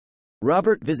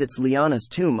Robert visits Lyanna's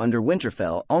tomb under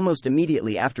Winterfell almost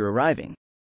immediately after arriving.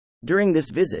 During this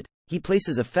visit, he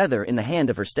places a feather in the hand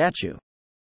of her statue.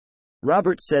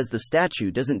 Robert says the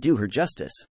statue doesn't do her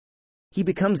justice. He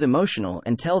becomes emotional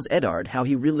and tells Eddard how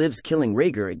he relives killing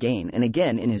Rhaegar again and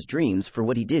again in his dreams for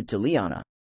what he did to Lyanna.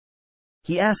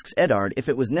 He asks Eddard if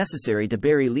it was necessary to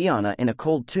bury Lyanna in a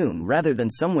cold tomb rather than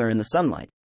somewhere in the sunlight,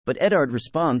 but Eddard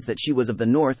responds that she was of the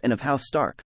North and of House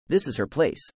Stark. This is her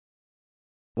place.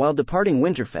 While departing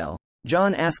Winterfell,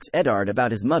 Jon asks Eddard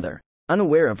about his mother,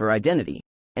 unaware of her identity,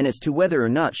 and as to whether or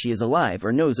not she is alive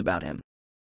or knows about him.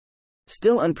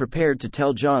 Still unprepared to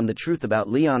tell Jon the truth about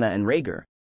Lyanna and Rhaegar,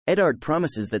 Eddard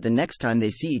promises that the next time they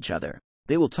see each other,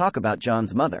 they will talk about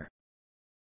Jon's mother.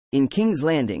 In King's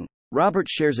Landing, Robert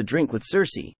shares a drink with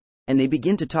Cersei, and they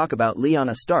begin to talk about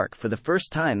Lyanna Stark for the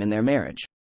first time in their marriage.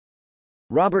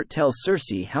 Robert tells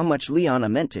Cersei how much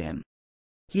Lyanna meant to him.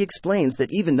 He explains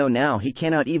that even though now he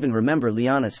cannot even remember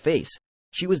Lyanna's face,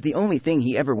 she was the only thing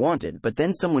he ever wanted, but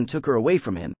then someone took her away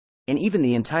from him, and even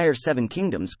the entire Seven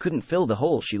Kingdoms couldn't fill the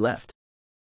hole she left.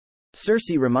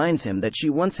 Cersei reminds him that she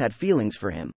once had feelings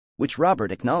for him, which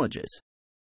Robert acknowledges.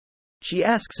 She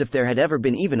asks if there had ever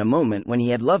been even a moment when he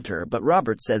had loved her, but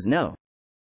Robert says no.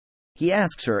 He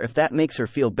asks her if that makes her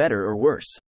feel better or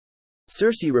worse.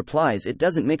 Cersei replies it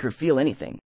doesn't make her feel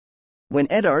anything. When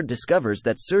Eddard discovers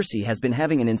that Cersei has been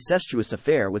having an incestuous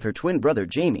affair with her twin brother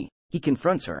Jaime, he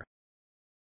confronts her.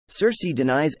 Cersei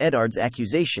denies Eddard's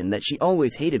accusation that she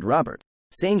always hated Robert,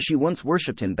 saying she once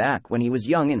worshipped him back when he was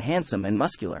young and handsome and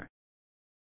muscular.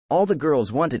 All the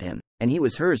girls wanted him, and he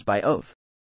was hers by oath.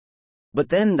 But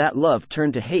then that love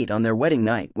turned to hate on their wedding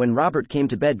night when Robert came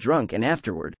to bed drunk and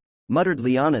afterward muttered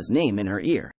Lyanna's name in her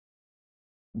ear.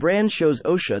 Bran shows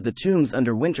Osha the tombs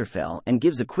under Winterfell and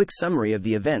gives a quick summary of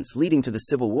the events leading to the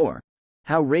Civil War,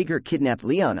 how Rhaegar kidnapped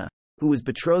Lyanna, who was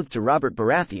betrothed to Robert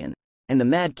Baratheon, and the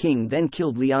Mad King then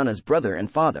killed Lyanna's brother and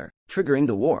father, triggering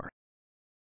the war.